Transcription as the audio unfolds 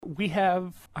We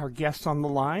have our guests on the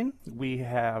line. We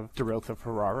have Dorotha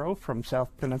Ferraro from South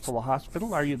Peninsula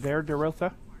Hospital. Are you there,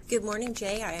 Dorotha? Good morning,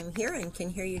 Jay. I am here and can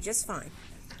hear you just fine.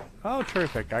 Oh,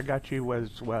 terrific. I got you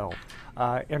as well.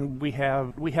 And we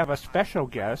have a special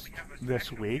guest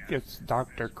this week. It's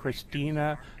Dr.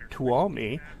 Christina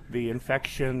Tuomi, the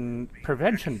Infection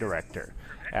Prevention Director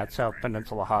at South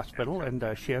Peninsula Hospital, and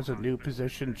she has a new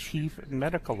position, Chief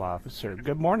Medical Officer.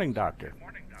 Good morning, Doctor.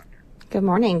 Good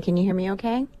morning. Can you hear me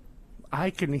okay? I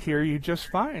can hear you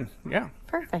just fine. Yeah.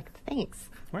 Perfect. Thanks.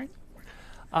 Right.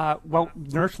 Well,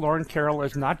 Nurse Lauren Carroll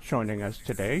is not joining us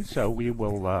today, so we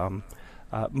will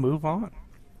move on.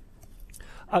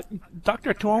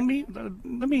 Dr. Tuomi,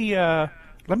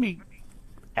 let me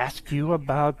ask you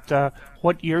about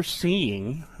what you're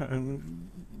seeing,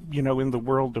 in the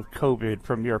world of COVID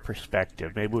from your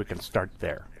perspective. Maybe we can start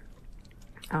there.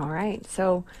 All right.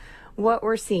 So what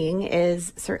we're seeing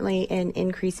is certainly an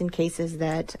increase in cases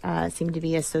that seem to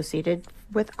be associated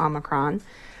with Omicron,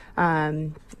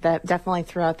 that definitely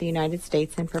throughout the United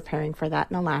States and preparing for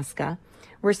that in Alaska.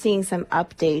 We're seeing some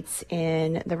updates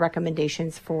in the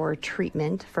recommendations for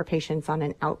treatment for patients on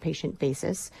an outpatient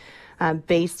basis,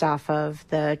 based off of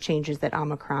the changes that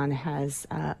Omicron has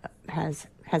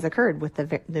occurred with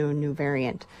the new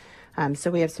variant. So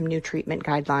we have some new treatment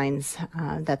guidelines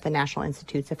that the National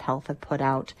Institutes of Health have put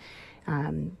out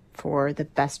for the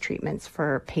best treatments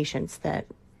for patients that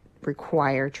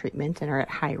require treatment and are at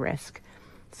high risk.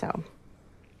 So,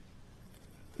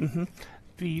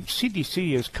 The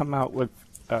CDC has come out with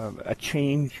a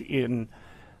change in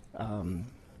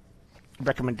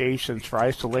recommendations for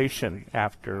isolation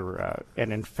after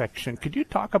an infection. Could you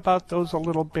talk about those a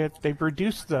little bit? They've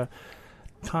reduced the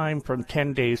time from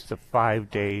 10 days to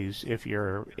 5 days if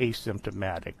you're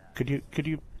asymptomatic. Could you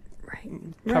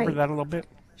cover that a little bit?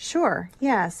 Sure.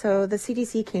 Yeah. So the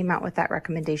CDC came out with that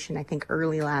recommendation, I think,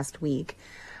 early last week.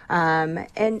 And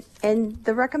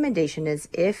the recommendation is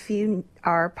if you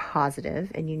are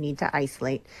positive and you need to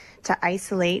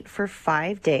isolate for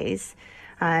 5 days.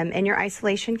 And your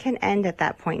isolation can end at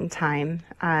that point in time,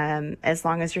 as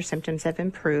long as your symptoms have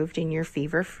improved and you're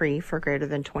fever-free for greater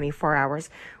than 24 hours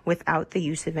without the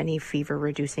use of any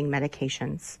fever-reducing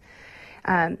medications.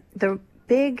 The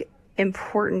big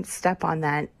important step on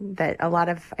that a lot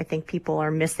of, I think, people are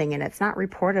missing, and it's not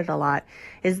reported a lot,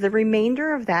 is the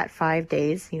remainder of that 5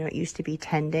 days, it used to be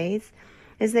 10 days,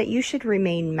 is that you should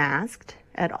remain masked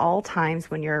at all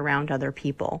times when you're around other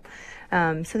people.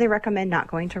 So they recommend not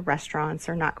going to restaurants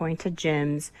or not going to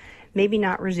gyms, maybe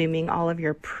not resuming all of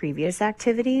your previous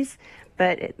activities,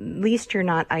 but at least you're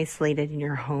not isolated in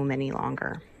your home any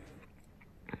longer.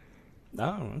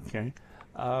 Oh, okay.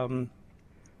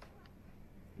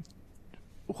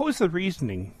 What was the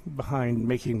reasoning behind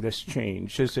making this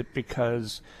change? Is it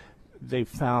because they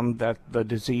found that the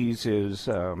disease is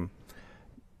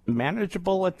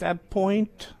manageable at that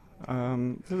point?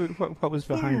 What was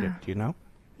behind it, do you know?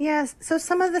 Yes. So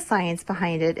some of the science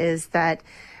behind it is that,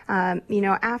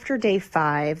 after day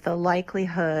 5, the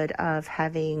likelihood of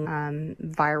having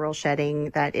viral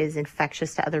shedding that is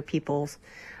infectious to other people's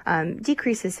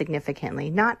decreases significantly,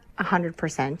 not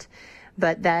 100%.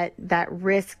 But that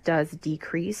risk does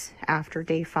decrease after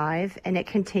day 5, and it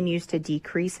continues to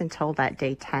decrease until that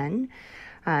day 10.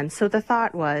 So the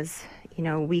thought was,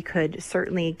 we could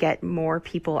certainly get more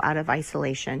people out of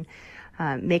isolation,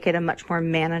 make it a much more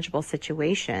manageable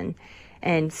situation,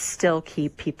 and still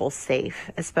keep people safe,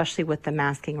 especially with the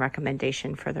masking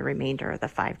recommendation for the remainder of the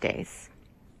 5 days.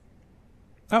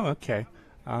 Oh, okay.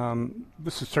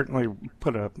 This has certainly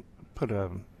put a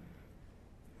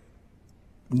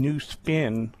new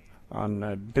spin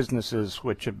on businesses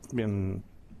which have been,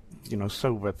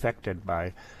 so affected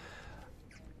by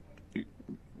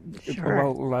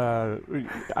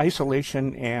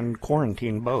isolation and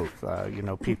quarantine both.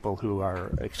 People who are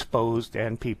exposed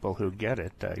and people who get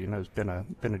it. It's been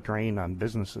a drain on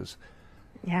businesses.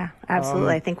 Yeah,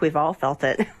 absolutely. I think we've all felt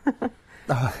it.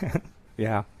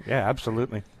 Yeah,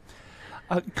 absolutely.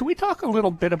 Can we talk a little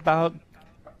bit about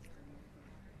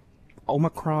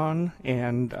Omicron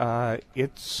and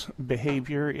its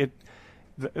behavior?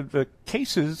 The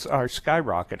cases are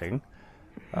skyrocketing,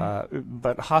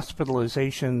 but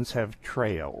hospitalizations have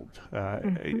trailed.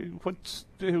 What's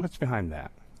behind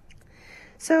that?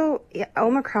 So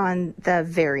Omicron, the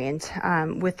variant,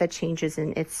 with the changes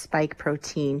in its spike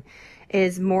protein,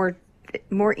 is more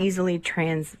easily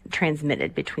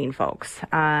transmitted between folks.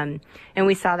 And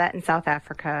we saw that in South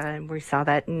Africa, and we saw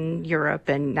that in Europe,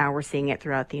 and now we're seeing it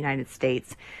throughout the United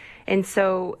States. And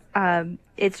so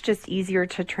it's just easier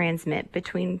to transmit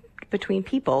between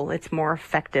people. It's more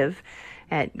effective.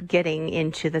 at getting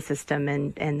into the system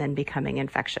and then becoming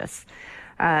infectious.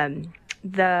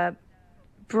 The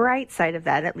bright side of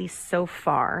that, at least so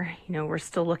far, we're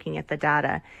still looking at the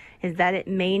data, is that it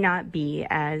may not be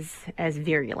as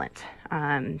virulent.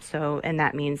 And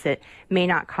that means it may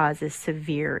not cause as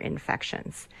severe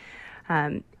infections.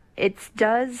 It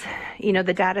does,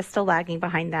 the data is still lagging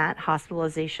behind that.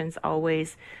 Hospitalizations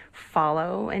always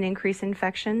follow an increase in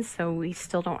infections, so we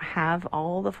still don't have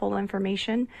all the full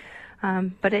information.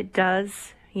 But it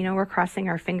does, we're crossing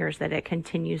our fingers that it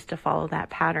continues to follow that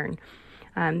pattern.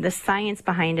 The science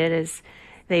behind it is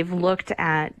they've looked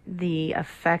at the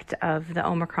effect of the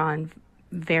Omicron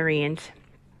variant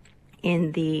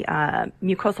in the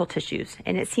mucosal tissues,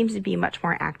 and it seems to be much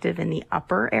more active in the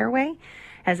upper airway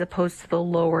as opposed to the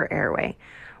lower airway,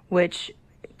 which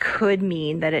could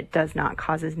mean that it does not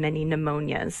cause as many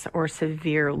pneumonias or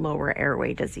severe lower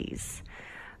airway disease.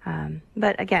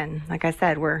 But again, like I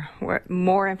said, we're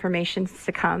more information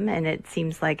to come, and it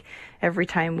seems like every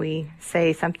time we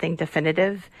say something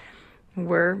definitive,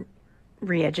 we're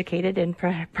re-educated and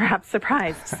perhaps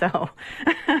surprised. So,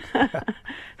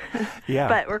 yeah,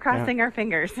 but we're crossing our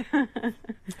fingers.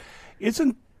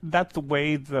 Isn't that the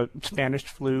way the Spanish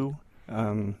flu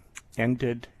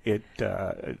ended?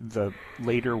 The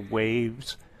later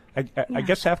waves. I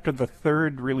guess after the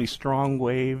third really strong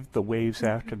wave, the waves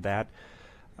after that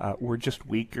were just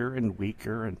weaker and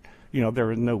weaker, and there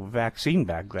was no vaccine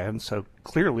back then, so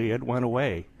clearly it went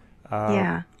away.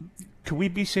 Could we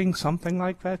be seeing something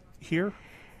like that here?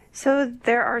 So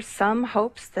there are some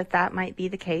hopes that might be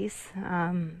the case.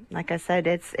 Like I said,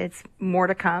 it's more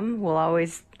to come.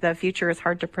 The future is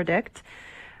hard to predict,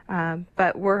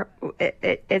 but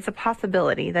it's a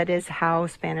possibility. That is how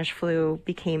Spanish flu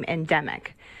became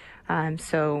endemic.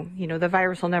 So the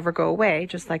virus will never go away,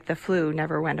 just like the flu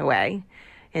never went away.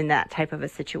 In that type of a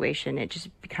situation, it just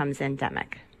becomes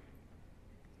endemic.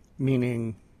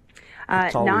 Meaning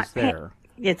it's always there.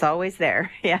 It's always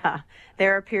there, yeah.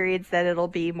 There are periods that it'll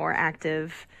be more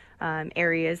active,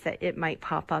 areas that it might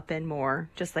pop up in more,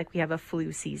 just like we have a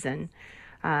flu season.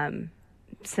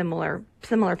 Similar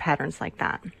patterns like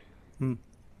that.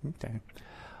 Okay.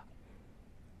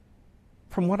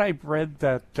 From what I've read,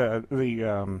 that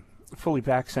the fully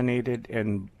vaccinated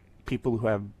and people who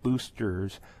have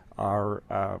boosters are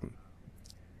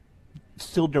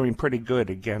still doing pretty good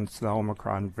against the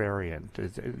Omicron variant.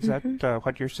 Is that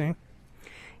what you're seeing?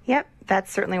 Yep,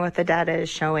 that's certainly what the data is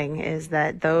showing, is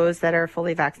that those that are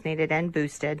fully vaccinated and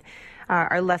boosted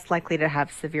are less likely to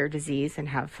have severe disease and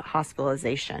have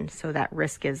hospitalization, so that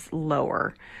risk is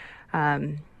lower.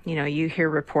 You hear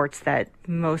reports that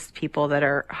most people that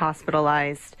are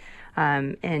hospitalized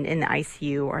and in the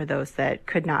ICU are those that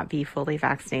could not be fully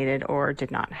vaccinated or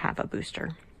did not have a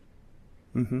booster.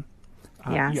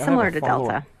 Similar to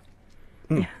Delta.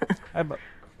 I have a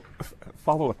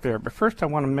follow-up there, but first I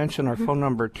want to mention our phone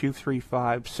number,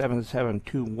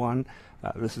 235-7721.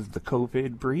 This is the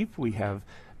COVID brief. We have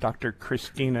Dr.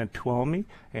 Christina Tuomi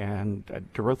and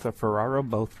Dorotha Ferraro,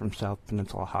 both from South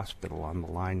Peninsula Hospital, on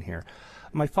the line here.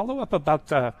 My follow-up about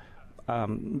the, a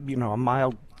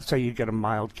mild, say you get a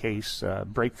mild case,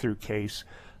 breakthrough case,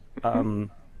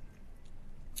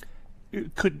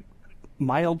 could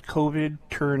mild COVID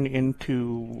turn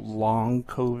into long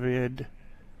COVID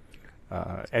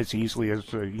as easily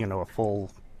as a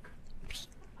full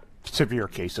severe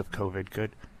case of COVID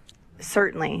could?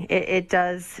 Certainly, it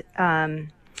does.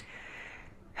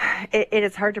 It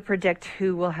is hard to predict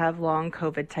who will have long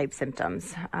COVID type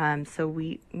symptoms. So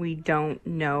we don't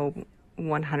know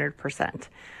 100%.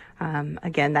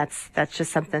 Again, that's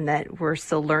just something that we're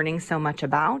still learning so much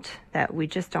about, that we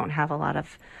just don't have a lot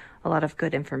of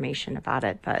good information about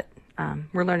it. But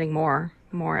we're learning more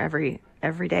every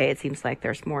day. It seems like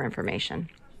there's more information.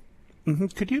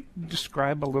 Could you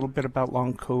describe a little bit about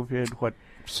long COVID, what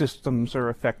systems are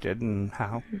affected and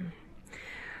how?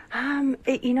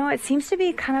 It seems to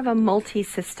be kind of a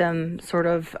multi-system sort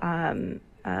of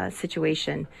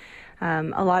situation.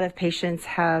 A lot of patients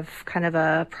have kind of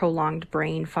a prolonged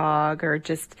brain fog or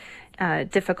just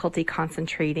difficulty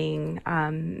concentrating.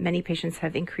 Many patients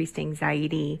have increased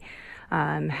anxiety,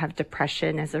 have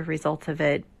depression as a result of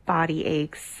it, body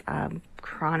aches,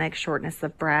 chronic shortness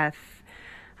of breath,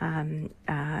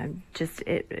 just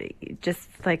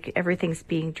like everything's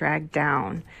being dragged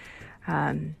down.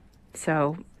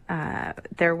 So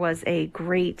there was a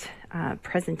great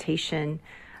presentation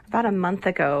about a month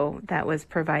ago that was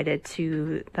provided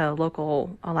to the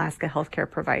local Alaska healthcare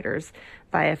providers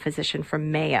by a physician from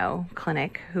Mayo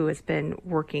Clinic, who has been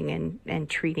working and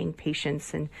treating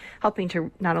patients and helping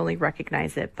to not only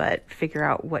recognize it, but figure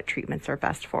out what treatments are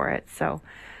best for it. So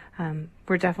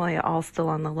we're definitely all still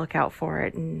on the lookout for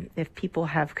it. And if people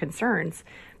have concerns,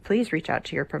 please reach out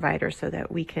to your provider so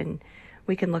that we can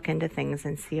look into things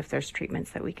and see if there's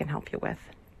treatments that we can help you with.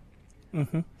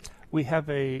 We have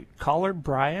a caller,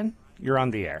 Brian. You're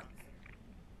on the air.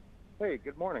 Hey,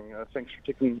 good morning. Thanks for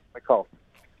taking my call.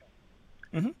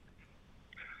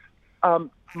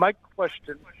 My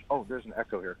question, there's an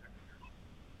echo here.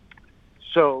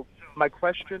 So my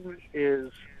question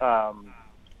is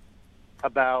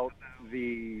about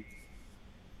the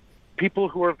people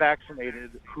who are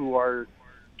vaccinated who are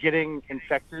getting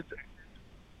infected.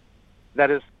 That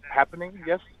is happening,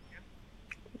 yes?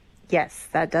 Yes,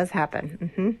 that does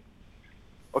happen.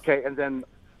 Okay, and then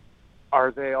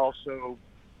are they also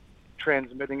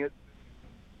transmitting it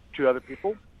to other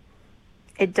people?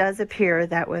 It does appear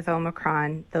that with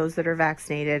Omicron, those that are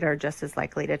vaccinated are just as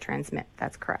likely to transmit.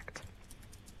 That's correct.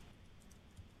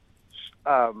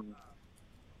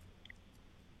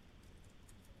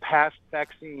 Past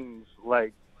vaccines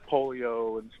like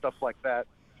polio and stuff like that,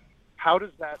 how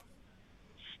does that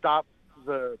stop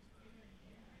the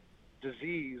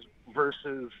disease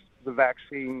versus the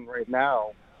vaccine right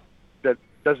now that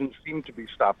doesn't seem to be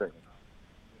stopping?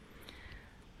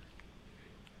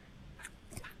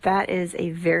 That is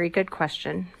a very good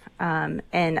question.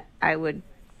 And I would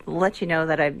let you know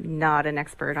that I'm not an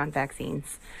expert on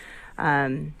vaccines.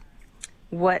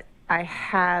 What I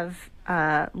have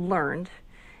learned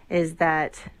is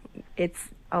that it's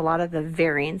a lot of the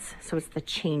variants, so it's the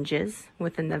changes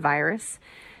within the virus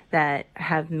that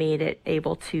have made it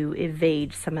able to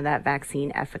evade some of that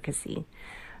vaccine efficacy.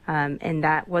 And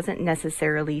that wasn't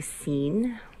necessarily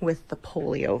seen with the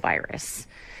polio virus.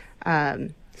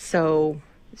 So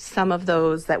some of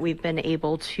those that we've been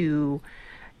able to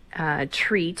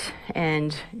treat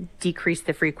and decrease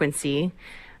the frequency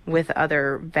with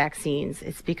other vaccines,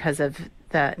 it's because of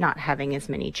the not having as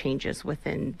many changes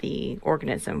within the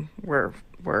organism we're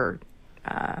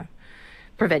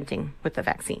preventing with the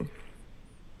vaccine.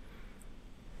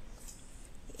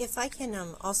 If I can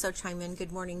also chime in,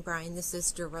 good morning, Brian. This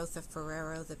is Dorotha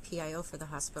Ferrero, the PIO for the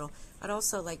hospital. I'd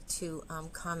also like to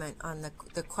comment on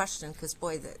the question, because,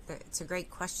 boy, it's a great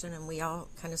question, and we all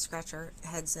kind of scratch our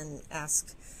heads and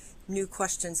ask new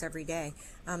questions every day.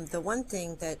 The one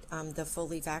thing that the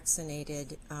fully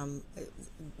vaccinated,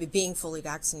 being fully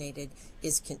vaccinated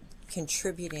is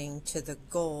contributing to the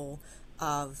goal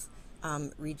of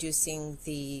reducing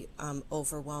the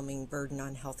overwhelming burden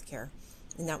on healthcare.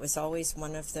 And that was always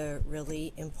one of the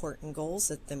really important goals.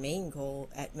 That the main goal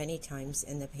at many times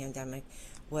in the pandemic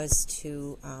was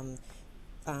to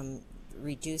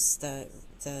reduce the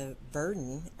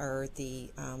burden or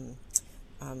the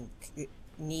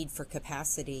need for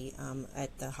capacity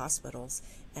at the hospitals.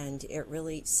 And it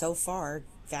really, so far,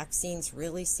 vaccines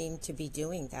really seem to be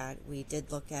doing that. We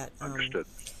did look at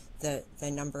the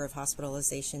number of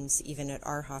hospitalizations, even at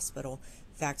our hospital,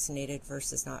 vaccinated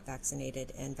versus not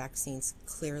vaccinated, and vaccines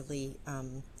clearly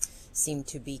seem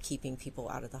to be keeping people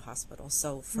out of the hospital.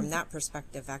 So from that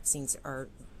perspective, vaccines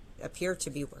appear to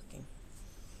be working.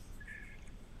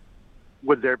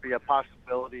 Would there be a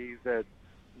possibility that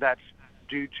that's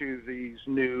due to these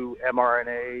new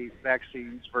mRNA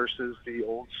vaccines versus the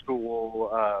old school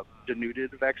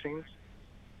denuded vaccines?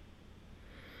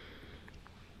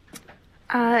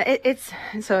 It's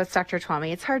Dr.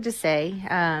 Twomey. It's hard to say,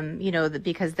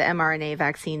 because the mRNA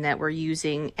vaccine that we're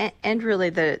using and really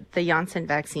the Janssen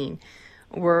vaccine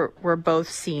were both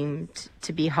seemed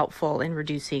to be helpful in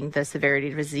reducing the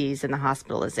severity of disease and the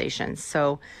hospitalizations.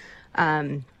 So,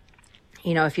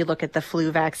 if you look at the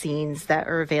flu vaccines that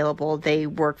are available, they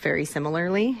work very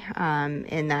similarly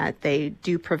in that they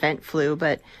do prevent flu,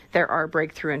 but there are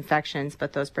breakthrough infections,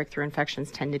 but those breakthrough infections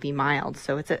tend to be mild.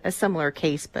 So it's a similar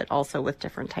case, but also with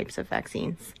different types of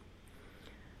vaccines.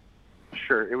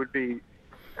 Sure. There would be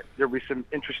some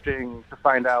interesting to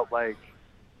find out, like,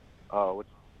 what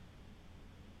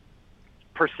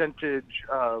percentage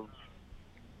of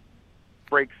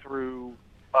breakthrough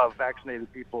of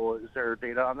vaccinated people. Is there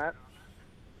data on that?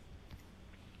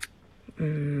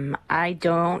 I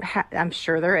don't I'm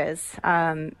sure there is.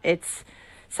 It's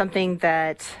something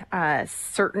that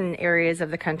certain areas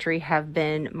of the country have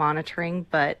been monitoring,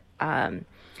 but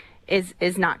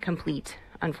is not complete,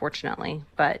 unfortunately.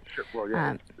 But sure. Well,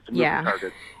 yeah, it's a moving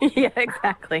target. Yeah,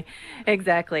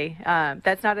 exactly.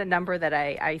 That's not a number that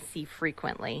I see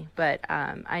frequently, but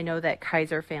I know that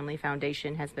Kaiser Family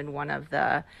Foundation has been one of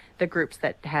the groups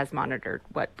that has monitored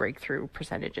what breakthrough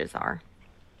percentages are.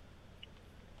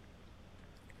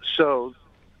 So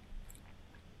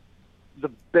the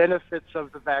benefits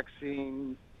of the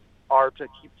vaccine are to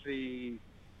keep the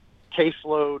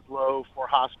caseload low for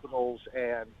hospitals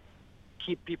and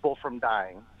keep people from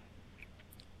dying.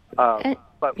 And-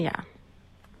 But yeah.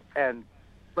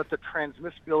 but the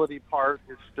transmissibility part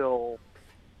is still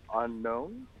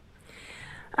unknown.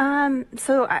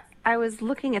 So I was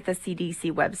looking at the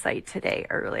CDC website today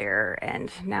earlier,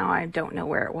 and now I don't know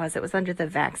where it was. It was under the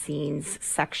vaccines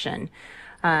section.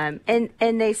 And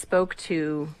they spoke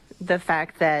to the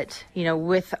fact that,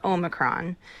 with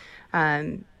Omicron,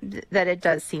 that it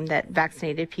does seem that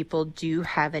vaccinated people do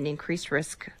have an increased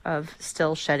risk of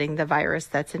still shedding the virus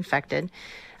that's infected.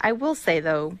 I will say,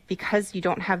 though, because you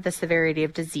don't have the severity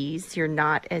of disease, you're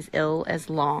not as ill as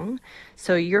long.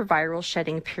 So your viral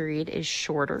shedding period is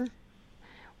shorter,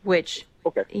 which,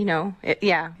 Okay.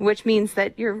 which means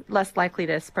that you're less likely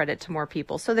to spread it to more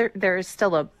people. So there is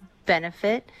still a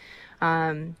benefit.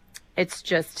 It's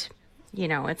just,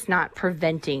 it's not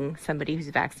preventing somebody who's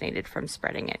vaccinated from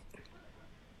spreading it.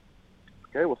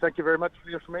 Okay. Well, thank you very much for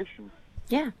the information.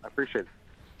 Yeah. I appreciate it.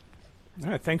 All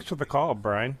right, thanks for the call,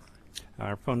 Brian.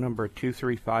 Our phone number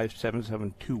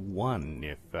 235-7721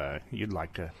 if you'd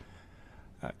like to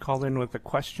call in with a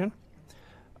question.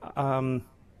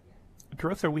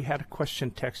 Dorotha, we had a question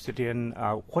texted in.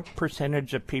 What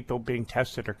percentage of people being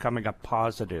tested are coming up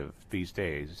positive these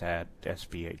days at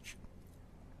SPH?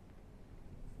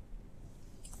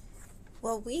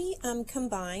 Well, we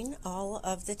combine all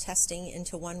of the testing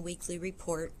into one weekly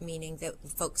report, meaning that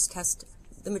folks test.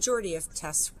 The majority of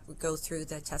tests go through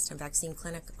the test and vaccine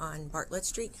clinic on Bartlett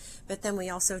Street, but then we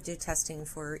also do testing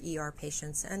for ER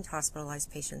patients and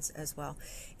hospitalized patients as well.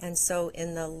 And so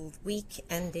in the week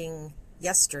ending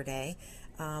yesterday,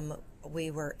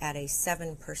 we were at a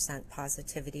 7%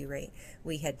 positivity rate.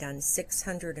 We had done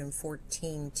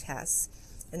 614 tests,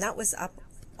 and that was up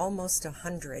almost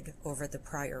 100 over the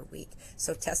prior week.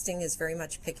 So testing is very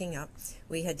much picking up.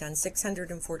 We had done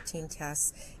 614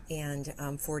 tests, and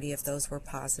 40 of those were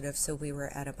positive, so we were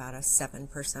at about a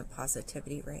 7%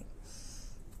 positivity rate.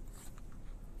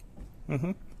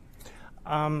 We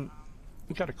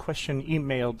got a question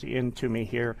emailed in to me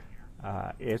here.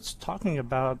 It's talking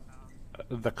about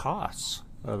the costs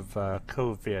of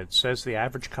COVID. It says the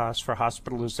average cost for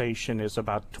hospitalization is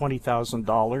about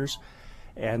 $20,000,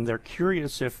 and they're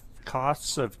curious if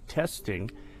costs of testing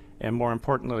and, more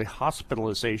importantly,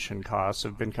 hospitalization costs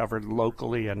have been covered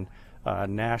locally and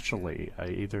nationally,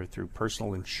 either through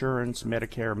personal insurance,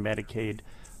 Medicare, Medicaid,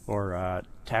 or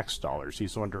tax dollars.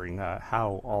 He's wondering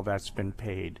how all that's been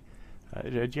paid.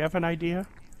 Do you have an idea?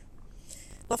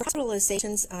 Well, for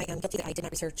hospitalizations, I am guilty that I did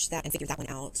not research that and figure that one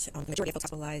out. The majority of folks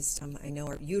hospitalized, I know,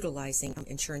 are utilizing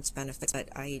insurance benefits, but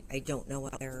I don't know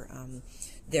about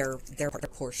their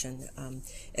portion.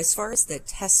 As far as the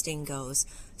testing goes,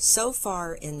 so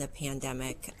far in the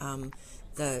pandemic,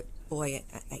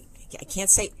 I can't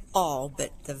say all,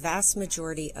 but the vast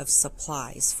majority of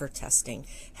supplies for testing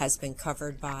has been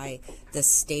covered by the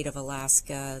state of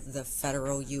Alaska, the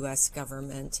federal U.S.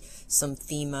 government, some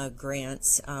FEMA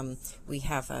grants. We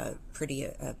have a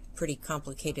pretty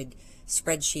complicated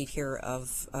spreadsheet here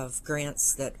of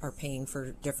grants that are paying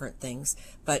for different things.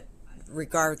 But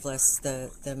regardless,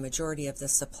 the majority of the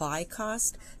supply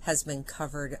cost has been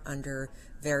covered under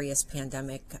various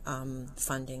pandemic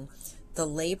funding. The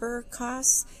labor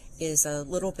costs is a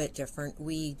little bit different.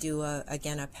 We do a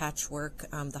patchwork.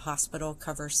 The hospital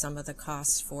covers some of the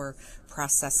costs for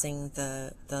processing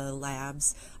the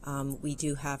labs. We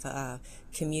do have a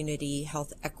community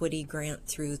health equity grant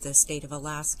through the state of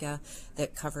Alaska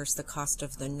that covers the cost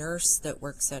of the nurse that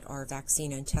works at our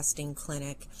vaccine and testing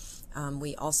clinic.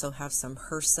 We also have some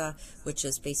HRSA, which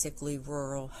is basically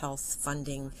rural health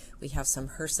funding. We have some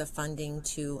HRSA funding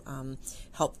to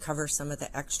help cover some of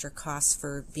the extra costs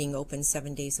for being open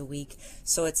 7 days a week.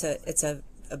 So it's a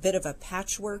bit of a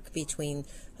patchwork between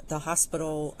the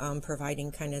hospital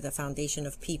providing kind of the foundation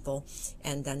of people,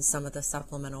 and then some of the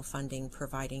supplemental funding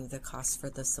providing the costs for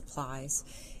the supplies.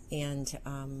 And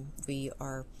we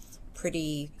are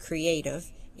pretty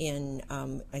creative in,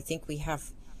 I think we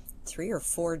have 3 or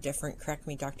 4 different, correct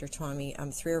me, Dr. Twomey,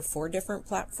 3 or 4 different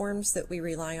platforms that we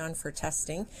rely on for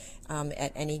testing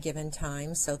at any given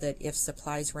time, so that if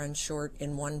supplies run short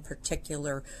in one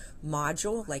particular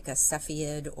module, like a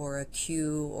Cepheid or a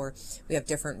Q, or we have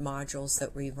different modules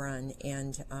that we run,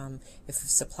 and if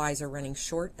supplies are running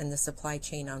short in the supply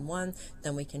chain on one,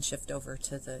 then we can shift over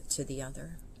to the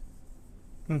other.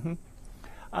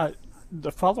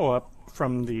 The follow-up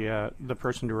from the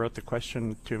person who wrote the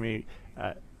question to me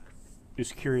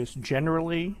is curious.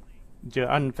 Generally, do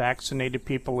unvaccinated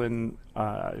people in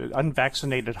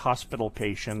unvaccinated hospital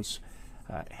patients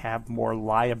have more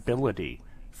liability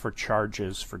for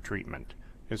charges for treatment?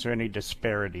 Is there any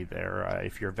disparity there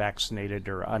if you're vaccinated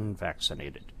or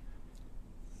unvaccinated?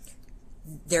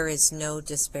 there is no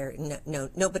disparity.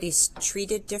 Nobody's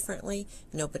treated differently.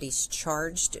 Nobody's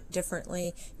charged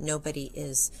differently. Nobody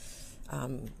is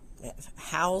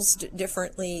housed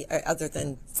differently, other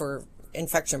than for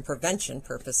infection prevention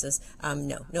purposes.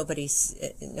 No, nobody's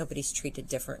treated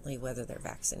differently whether they're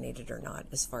vaccinated or not,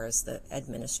 as far as the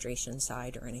administration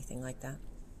side or anything like that.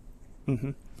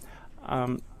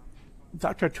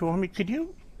 Dr. Tuomi, could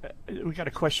you? We got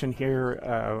a question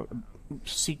here,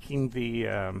 seeking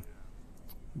the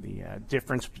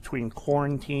difference between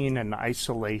quarantine and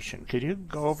isolation. Could you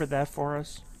go over that for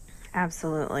us?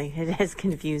 Absolutely. It is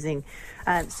confusing.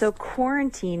 So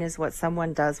quarantine is what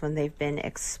someone does when they've been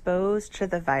exposed to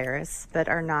the virus but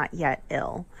are not yet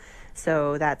ill.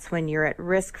 So that's when you're at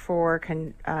risk for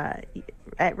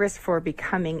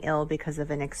becoming ill because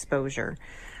of an exposure.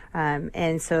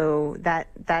 And so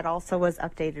that also was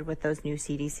updated with those new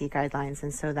CDC guidelines.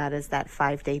 And so that is that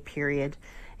 5-day period.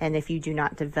 And if you do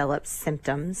not develop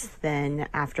symptoms, then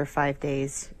after 5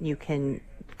 days, you can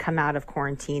come out of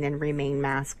quarantine and remain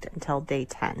masked until day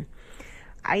 10.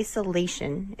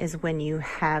 Isolation is when you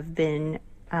have been,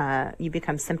 you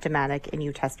become symptomatic and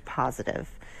you test positive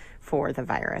for the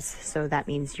virus. So that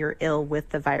means you're ill with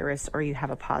the virus or you have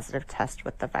a positive test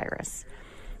with the virus.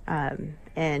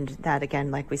 And that, again,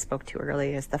 like we spoke to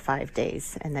earlier, is the 5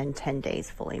 days and then 10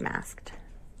 days fully masked.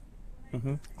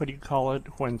 What do you call it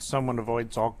when someone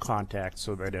avoids all contact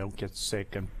so they don't get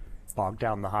sick and bog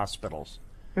down the hospitals?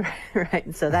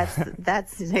 Right. So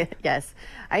that's yes,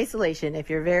 isolation if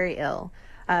you're very ill.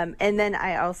 And then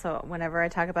I also, whenever I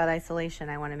talk about isolation,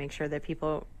 I want to make sure that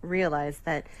people realize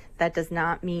that that does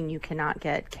not mean you cannot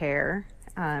get care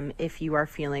if you are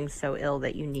feeling so ill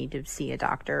that you need to see a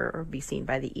doctor or be seen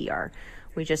by the ER.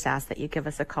 We just ask that you give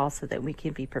us a call so that we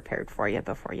can be prepared for you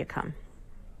before you come.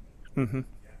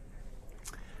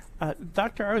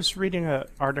 Doctor, I was reading an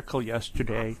article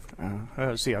yesterday, it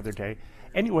was the other day.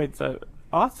 Anyway, the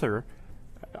author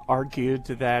argued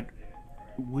that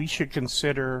we should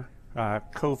consider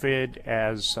COVID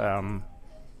as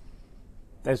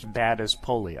bad as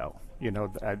polio.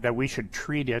 That we should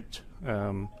treat it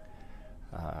the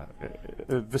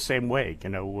same way.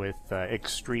 With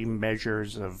extreme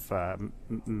measures of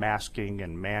masking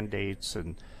and mandates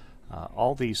and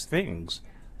all these things,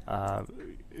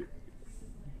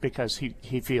 because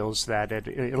he feels that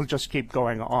it'll just keep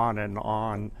going on and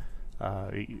on.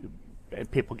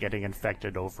 People getting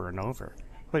infected over and over.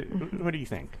 What do you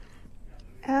think?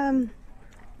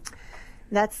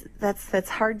 That's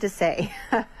hard to say.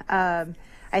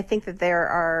 I think that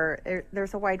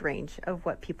there's a wide range of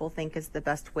what people think is the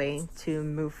best way to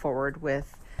move forward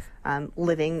with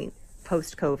living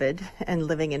post-COVID and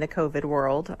living in a COVID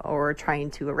world, or trying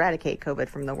to eradicate COVID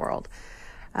from the world.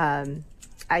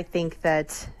 I think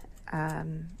that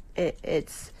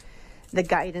it's the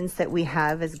guidance that we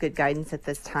have is good guidance at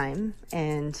this time.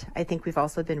 And I think we've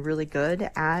also been really good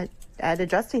at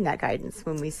adjusting that guidance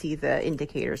when we see the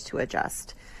indicators to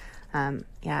adjust.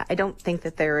 I don't think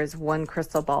that there is one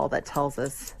crystal ball that tells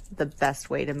us the best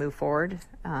way to move forward.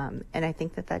 And I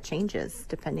think that changes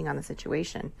depending on the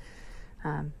situation.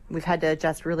 We've had to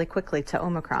adjust really quickly to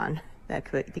Omicron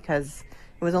because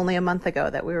it was only a month ago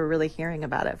that we were really hearing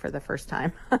about it for the first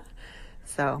time.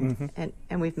 So,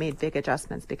 and we've made big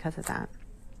adjustments because of that.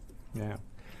 Yeah.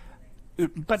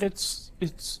 But it's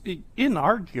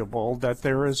inarguable that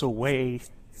there is a way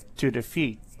to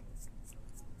defeat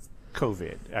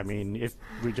COVID. I mean, if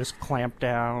we just clamp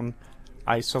down,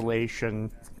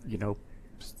 isolation,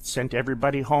 sent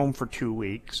everybody home for 2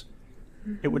 weeks,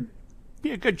 it would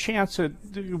be a good chance that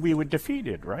we would defeat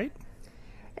it, right?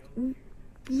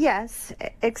 Yes,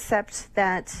 except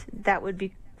that would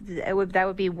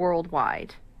be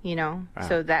worldwide,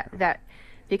 so that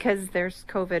because there's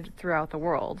COVID throughout the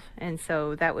world, and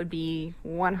so that would be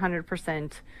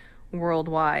 100%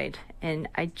 worldwide, and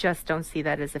I just don't see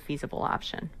that as a feasible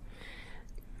option.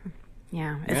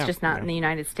 It's just not in the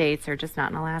United States or just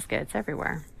not in Alaska. It's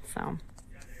everywhere. So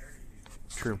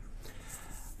true.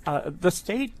 The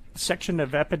state section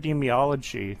of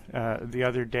epidemiology the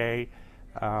other day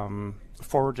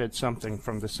forwarded something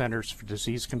from the Centers for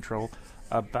Disease Control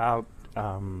about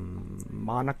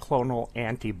monoclonal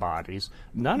antibodies,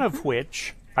 none of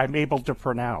which I'm able to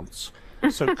pronounce.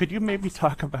 So could you maybe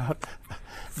talk about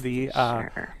the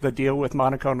deal with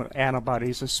monoclonal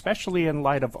antibodies, especially in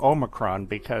light of Omicron,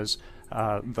 because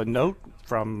the note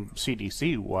from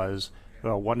CDC was,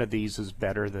 well, one of these is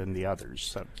better than the others.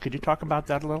 So could you talk about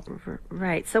that a little?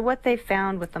 Right. So what they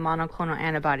found with the monoclonal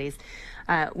antibodies,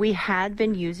 we had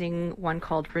been using one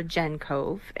called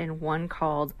REGEN-COV and one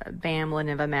called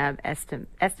bamlanivimab,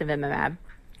 estimimab.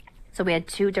 So we had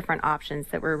two different options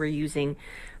that we were using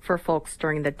for folks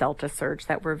during the Delta surge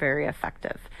that were very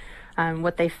effective.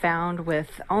 What they found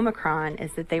with Omicron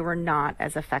is that they were not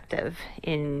as effective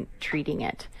in treating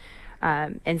it.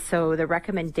 And so the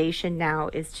recommendation now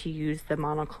is to use the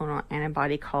monoclonal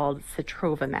antibody called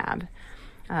sotrovimab.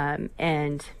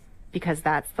 And because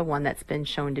that's the one that's been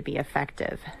shown to be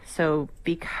effective. So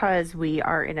because we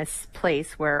are in a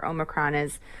place where Omicron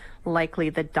is likely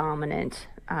the dominant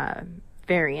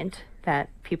variant that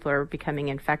people are becoming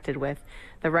infected with,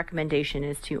 the recommendation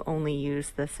is to only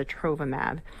use the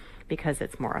sotrovimab because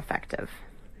it's more effective.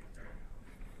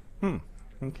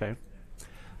 Okay.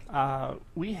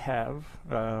 We have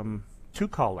two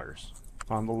callers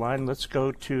on the line. Let's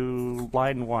go to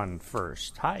line 1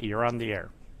 first. Hi, you're on the air.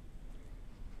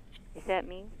 Is that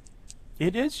me?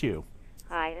 It is you.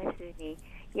 Hi, this is me.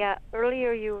 Yeah,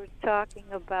 earlier you were talking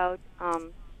about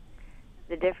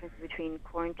the difference between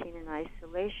quarantine and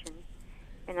isolation,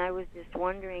 and I was just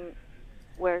wondering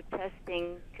where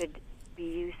testing could be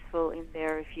useful in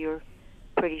there if you're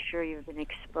pretty sure you've been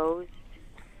exposed,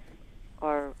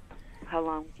 or how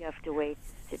long would you have to wait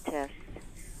to test?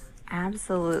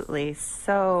 Absolutely.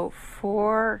 So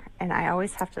and I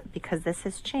always have to, because this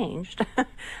has changed,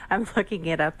 I'm looking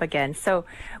it up again. So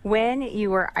when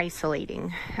you are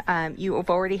isolating, you have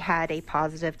already had a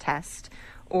positive test,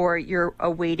 or you're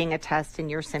awaiting a test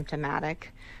and you're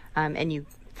symptomatic, and you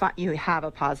have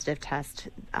a positive test,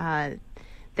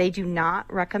 they do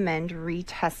not recommend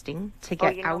retesting to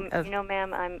get out of... You know,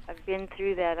 ma'am, I've been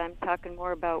through that. I'm talking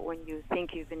more about when you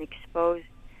think you've been exposed.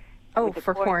 Oh,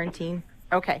 for quarantine.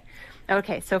 Okay.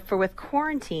 So with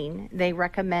quarantine, they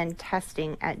recommend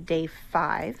testing at day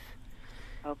 5.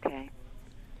 Okay.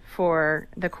 For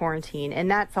the quarantine.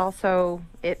 And that's also,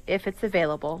 if it's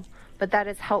available, but that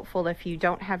is helpful if you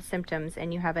don't have symptoms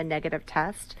and you have a negative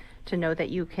test, to know that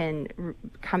you can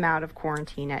come out of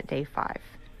quarantine at day 5.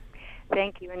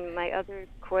 Thank you. And my other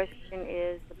question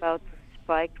is about the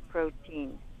spike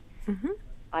protein. Mm-hmm.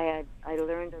 I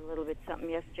learned a little bit something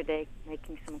yesterday,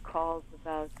 making some calls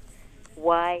about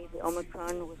why the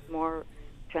Omicron was more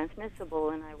transmissible,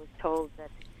 and I was told that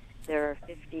there are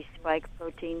 50 spike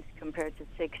proteins compared to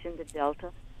 6 in the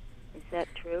Delta. Is that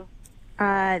true?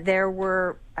 There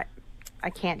were, I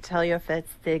can't tell you if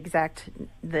it's the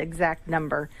exact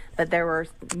number, but there were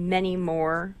many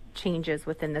more changes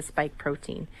within the spike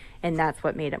protein, and that's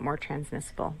what made it more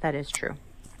transmissible. That is true.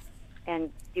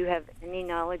 And do you have any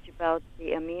knowledge about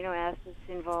the amino acids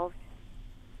involved?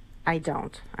 I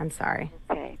don't. I'm sorry.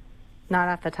 Okay. Not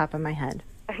off the top of my head.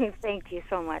 Thank you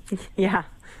so much. Yeah.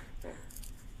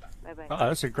 Bye-bye. Oh,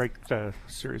 that's a great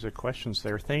series of questions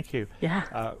there. Thank you.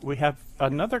 Yeah. We have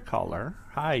another caller.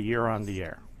 Hi, you're on the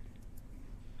air.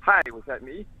 Hi, was that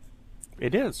me?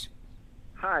 It is.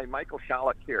 Hi, Michael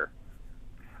Shalek here.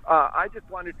 I just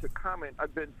wanted to comment.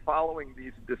 I've been following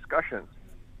these discussions,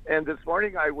 and this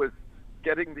morning I was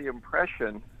getting the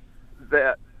impression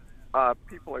that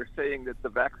people are saying that the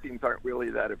vaccines aren't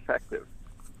really that effective,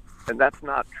 and that's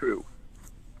not true.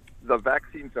 The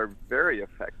vaccines are very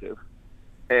effective,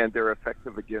 and they're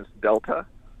effective against Delta.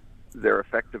 They're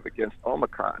effective against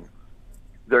Omicron.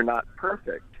 They're not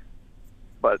perfect,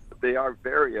 but they are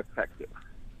very effective.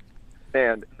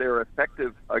 And they're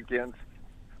effective against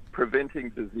preventing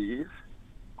disease,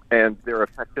 and they're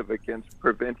effective against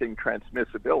preventing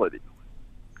transmissibility.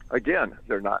 Again,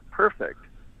 they're not perfect,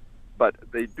 but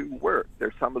they do work.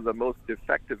 They're some of the most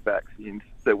effective vaccines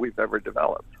that we've ever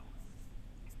developed.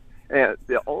 And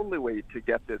the only way to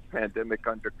get this pandemic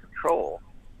under control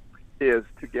is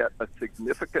to get a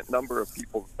significant number of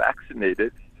people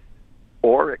vaccinated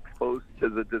or exposed to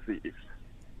the disease.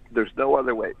 There's no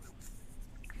other way.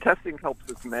 Testing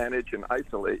helps us manage and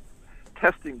isolate.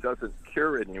 Testing doesn't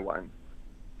cure anyone.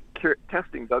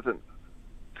 Testing doesn't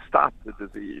stop the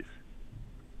disease.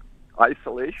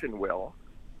 Isolation will.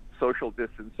 Social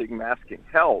distancing, masking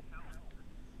help.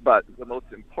 But the most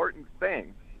important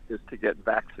thing is to get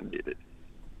vaccinated.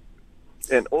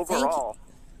 And overall,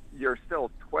 you're still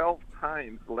 12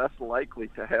 times less likely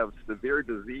to have severe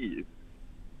disease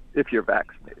if you're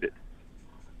vaccinated.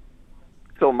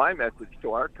 So my message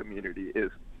to our community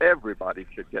is everybody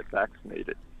should get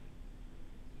vaccinated.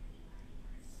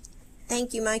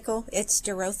 Thank you, Michael. It's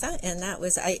Dorotha, and that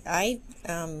was, I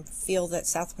feel that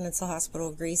South Peninsula Hospital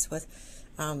agrees with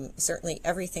certainly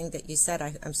everything that you said.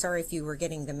 I'm sorry if you were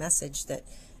getting the message that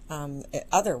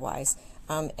otherwise,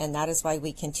 and that is why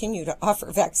we continue to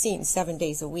offer vaccines 7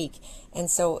 days a week. And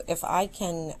so if I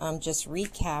can just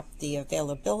recap the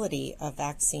availability of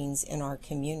vaccines in our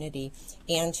community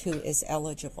and who is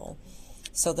eligible.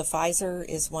 So the Pfizer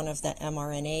is one of the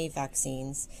mRNA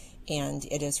vaccines, and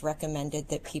it is recommended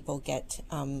that people get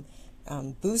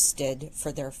boosted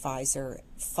for their Pfizer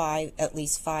at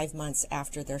least 5 months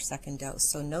after their second dose.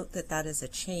 So note that that is a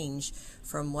change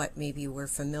from what maybe we're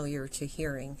familiar to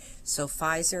hearing. So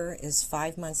Pfizer is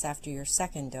 5 months after your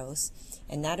second dose,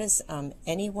 and that is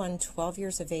anyone 12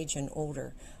 years of age and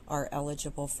older are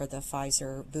eligible for the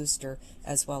Pfizer booster,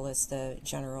 as well as the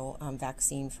general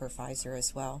vaccine for Pfizer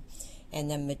as well. And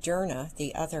then Moderna,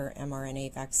 the other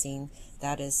mRNA vaccine,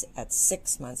 that is at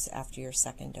 6 months after your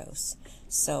second dose.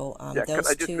 So yeah, those can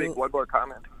I just two. make one more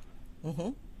comment? Mm-hmm.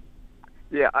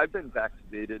 Yeah, I've been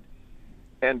vaccinated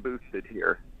and boosted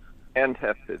here and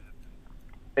tested.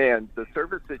 And the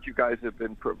service that you guys have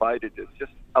been provided is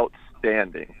just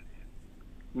outstanding.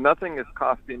 Nothing has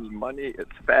cost any money.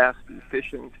 It's fast,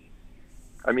 efficient.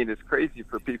 I mean, it's crazy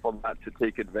for people not to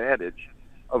take advantage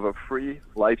of a free,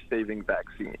 life-saving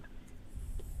vaccine.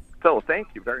 So thank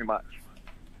you very much.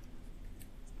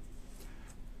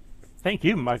 Thank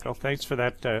you, Michael. Thanks for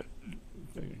that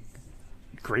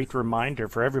great reminder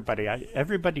for everybody.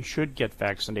 Everybody should get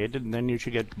vaccinated, and then you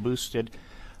should get boosted,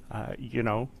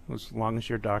 as long as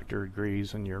your doctor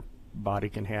agrees and your body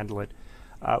can handle it.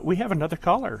 We have another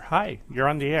caller. Hi, you're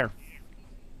on the air.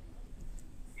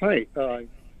 Hi.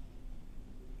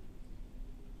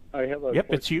 I have a. Yep,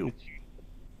 it's you.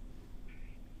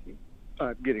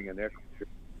 I'm getting an echo.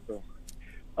 So,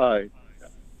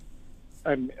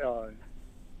 I'm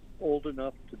old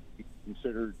enough to be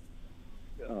considered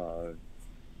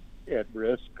at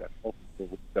risk.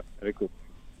 With the medical.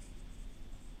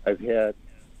 I've had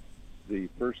the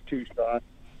first 2 shots.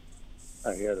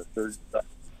 I had a third shot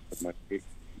of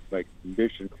my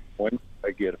condition. When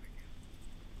I get it.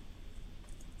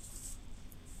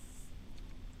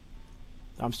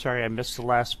 I'm sorry, I missed the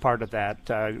last part of that.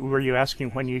 Were you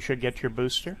asking when you should get your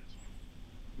booster?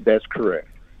 That's correct.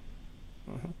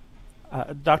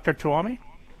 Dr. Tuomi?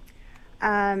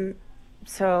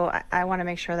 So I want to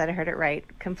make sure that I heard it right.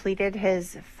 Completed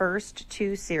his first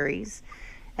 2 series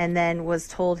and then was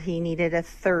told he needed a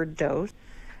third dose.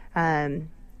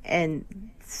 And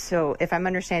so if I'm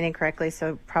understanding correctly,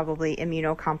 so probably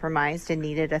immunocompromised and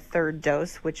needed a third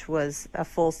dose, which was a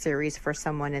full series for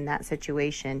someone in that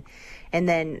situation. And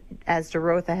then, as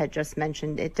Dorotha had just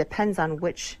mentioned, it depends on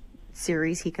which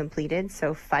series he completed.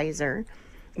 So Pfizer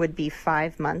would be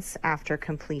 5 months after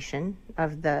completion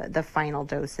of the final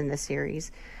dose in the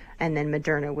series. And then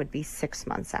Moderna would be 6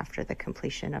 months after the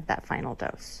completion of that final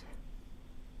dose.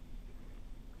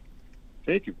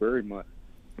 Thank you very much.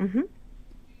 Mm-hmm.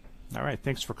 All right,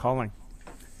 thanks for calling.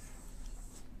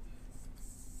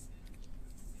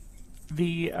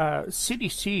 The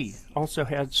CDC also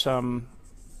had some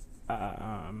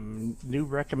new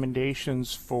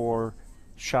recommendations for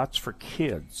shots for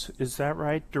kids. Is that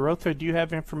right? Dorotha, do you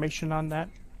have information on that?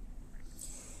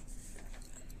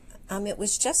 It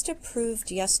was just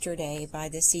approved yesterday by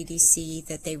the CDC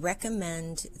that they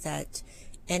recommend that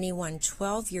anyone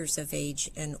 12 years of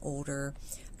age and older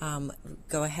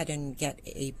go ahead and get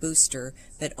a booster,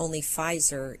 but only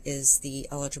Pfizer is the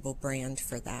eligible brand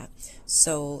for that.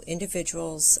 So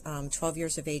individuals 12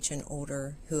 years of age and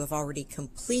older who have already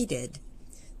completed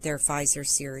their Pfizer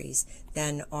series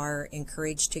then are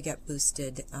encouraged to get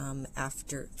boosted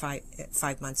after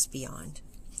 5 months beyond.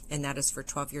 And that is for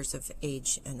 12 years of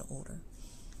age and older.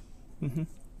 Mm-hmm.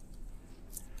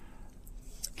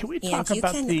 Can we talk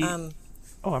about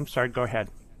oh, I'm sorry, go ahead.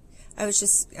 I was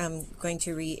just going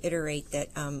to reiterate that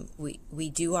we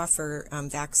do offer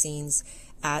vaccines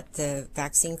at the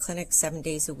vaccine clinic 7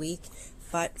 days a week,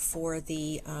 but for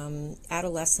the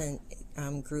adolescent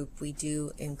group, we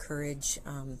do encourage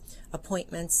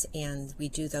appointments, and we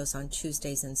do those on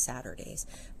Tuesdays and Saturdays.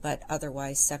 But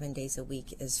otherwise, 7 days a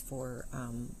week is for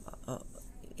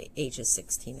ages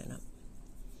 16 and up.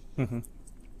 Mm-hmm.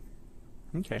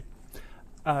 Okay.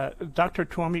 Dr.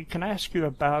 Tuomi, can I ask you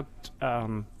about,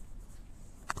 well,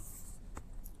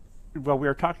 we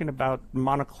were talking about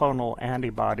monoclonal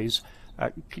antibodies.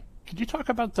 Could you talk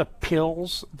about the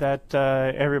pills that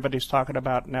everybody's talking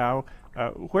about now?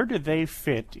 Where do they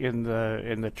fit in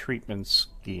the treatment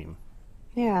scheme?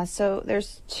 Yeah, so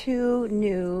there's 2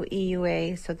 new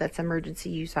EUA, so that's emergency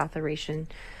use authorization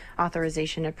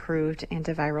approved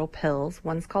antiviral pills.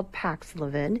 One's called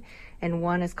Paxlovid, and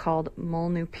one is called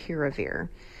Molnupiravir.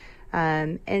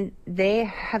 And they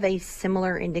have a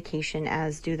similar indication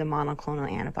as do the monoclonal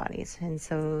antibodies. And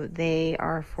so they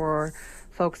are for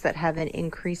folks that have an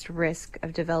increased risk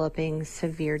of developing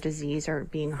severe disease or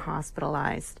being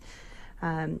hospitalized.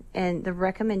 And the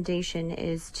recommendation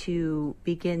is to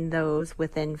begin those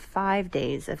within 5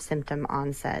 days of symptom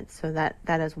onset. So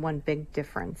that is one big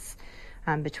difference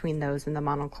between those and the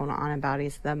monoclonal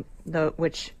antibodies,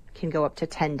 which can go up to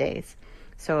 10 days.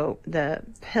 So the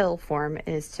pill form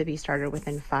is to be started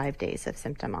within 5 days of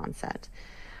symptom onset.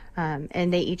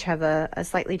 And they each have a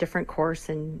slightly different course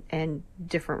and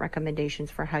different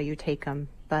recommendations for how you take them,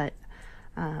 but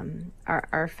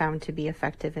are found to be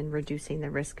effective in reducing the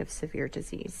risk of severe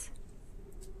disease.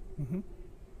 Mm-hmm.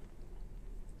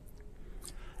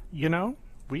 You know,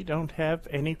 we don't have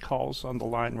any calls on the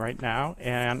line right now,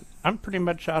 and I'm pretty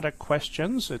much out of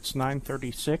questions. It's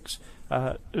 9:36.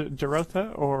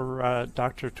 Dorotha or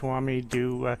Dr. Tuomi,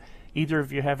 do either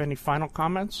of you have any final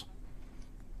comments?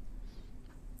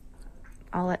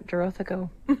 I'll let Dorotha go.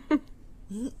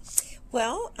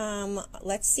 Well,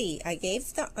 let's see. I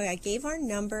gave our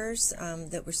numbers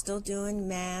that we're still doing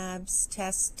MABs,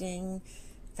 testing,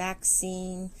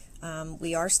 vaccine.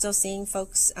 We are still seeing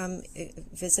folks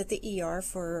visit the ER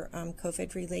for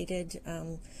COVID-related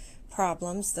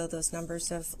problems, though those numbers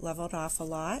have leveled off a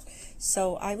lot.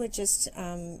 So I would just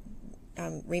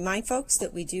remind folks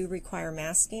that we do require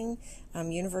masking,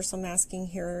 universal masking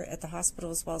here at the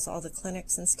hospital as well as all the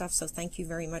clinics and stuff, so thank you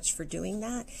very much for doing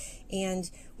that.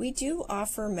 And we do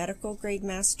offer medical grade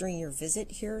masks during your visit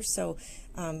here, so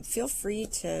feel free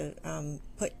to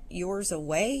put yours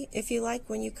away if you like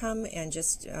when you come, and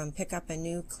just pick up a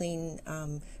new clean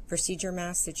procedure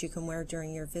mask that you can wear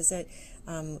during your visit.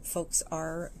 Folks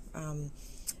are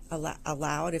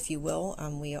allowed, if you will.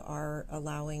 We are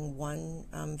allowing one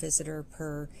visitor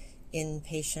per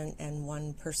inpatient and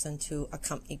one person to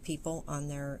accompany people on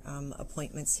their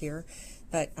appointments here.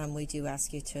 But we do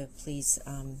ask you to please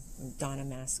don a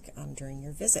mask during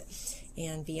your visit.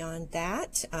 And beyond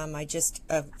that, I just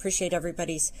appreciate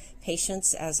everybody's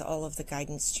patience as all of the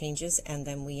guidance changes, and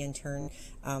then we in turn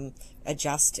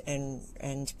adjust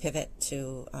and pivot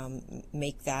to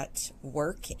make that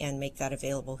work and make that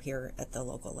available here at the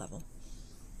local level.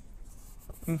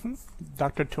 Mm-hmm.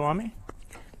 Dr. Tuomi?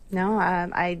 No,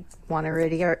 I want to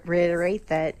reiterate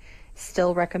that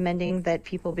still recommending that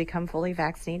people become fully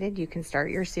vaccinated. You can start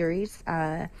your series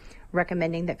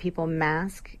recommending that people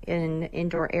mask in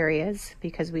indoor areas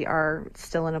because we are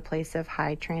still in a place of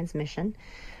high transmission,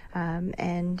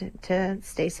 and to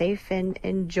stay safe and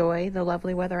enjoy the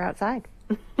lovely weather outside.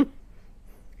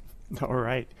 All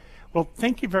right. Well,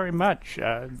 thank you very much,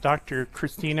 Dr.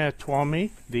 Christina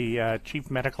Tuomi, the Chief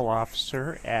Medical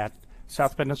Officer at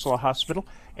South Peninsula Hospital,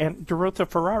 and Dorotha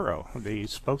Ferraro, the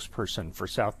spokesperson for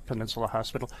South Peninsula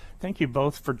Hospital. Thank you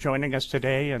both for joining us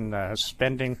today and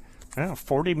spending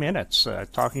 40 minutes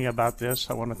talking about this.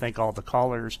 I want to thank all the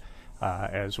callers,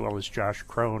 as well as Josh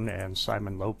Crone and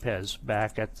Simon Lopez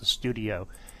back at the studio.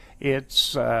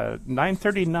 It's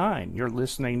 9:39. You're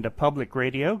listening to Public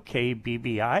Radio,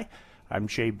 KBBI. I'm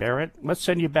Jay Barrett. Let's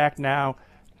send you back now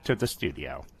to the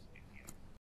studio.